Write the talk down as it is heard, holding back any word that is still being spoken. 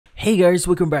Hey guys,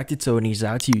 welcome back to Tony's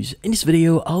How To's. In this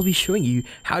video, I'll be showing you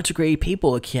how to create a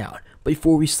PayPal account. But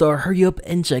before we start, hurry up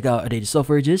and check out the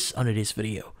software just under this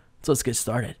video. So let's get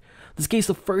started. In this case,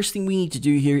 the first thing we need to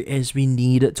do here is we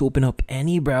need to open up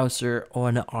any browser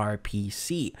on our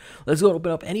PC. Let's go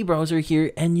open up any browser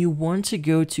here, and you want to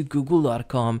go to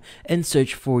google.com and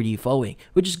search for the following,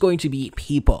 which is going to be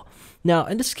PayPal. Now,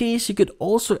 in this case, you could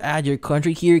also add your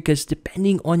country here because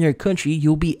depending on your country,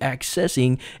 you'll be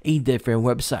accessing a different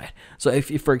website. So if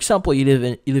for example, you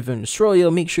live in Australia,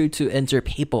 make sure to enter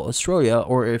PayPal Australia,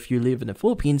 or if you live in the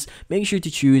Philippines, make sure to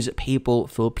choose PayPal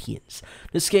Philippines. In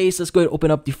this case, let's go ahead and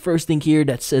open up the first thing here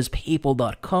that says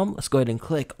paypal.com. Let's go ahead and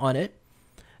click on it.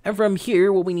 And from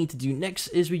here, what we need to do next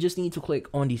is we just need to click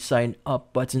on the sign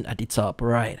up button at the top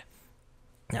right.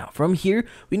 Now, from here,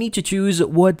 we need to choose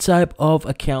what type of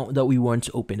account that we want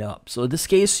to open up. So in this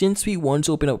case, since we want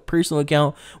to open up a personal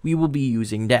account, we will be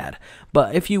using that.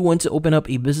 But if you want to open up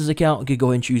a business account, you could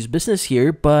go and choose business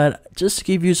here. But just to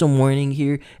give you some warning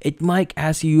here, it might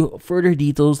ask you further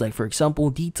details, like for example,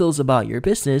 details about your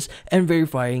business and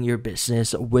verifying your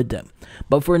business with them.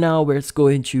 But for now, let's go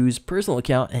and choose personal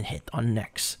account and hit on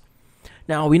next.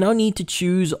 Now, we now need to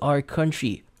choose our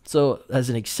country. So as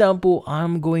an example,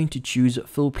 I'm going to choose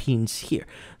Philippines here.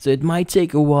 So it might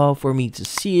take a while for me to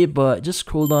see it, but just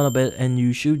scroll down a bit and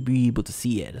you should be able to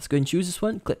see it. Let's go and choose this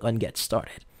one, click on get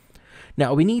started.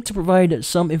 Now we need to provide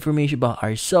some information about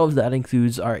ourselves. That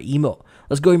includes our email.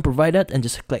 Let's go and provide that and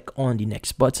just click on the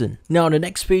next button. Now on the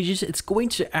next pages, it's going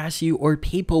to ask you, or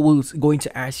PayPal is going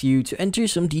to ask you to enter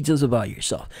some details about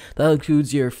yourself. That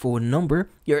includes your phone number,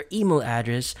 your email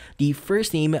address, the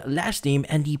first name, last name,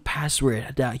 and the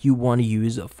password that you want to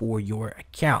use for your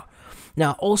account.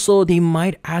 Now, also, they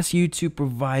might ask you to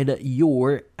provide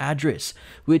your address,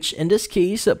 which in this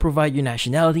case, provide your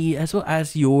nationality as well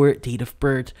as your date of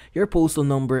birth, your postal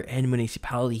number, and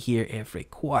municipality here if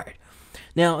required.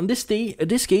 Now, in this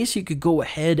case, you could go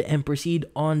ahead and proceed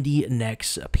on the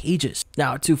next pages.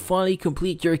 Now, to finally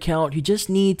complete your account, you just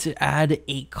need to add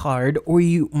a card, or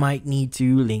you might need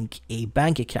to link a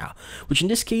bank account, which in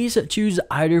this case, choose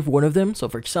either of one of them. So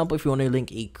for example, if you want to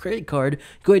link a credit card,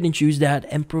 go ahead and choose that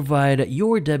and provide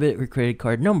your debit or credit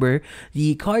card number,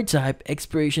 the card type,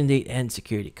 expiration date, and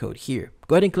security code here.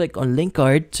 Go ahead and click on link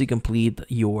card to complete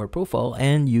your profile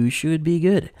and you should be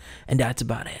good. And that's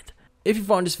about it. If you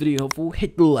found this video helpful,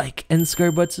 hit the like and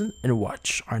subscribe button and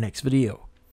watch our next video.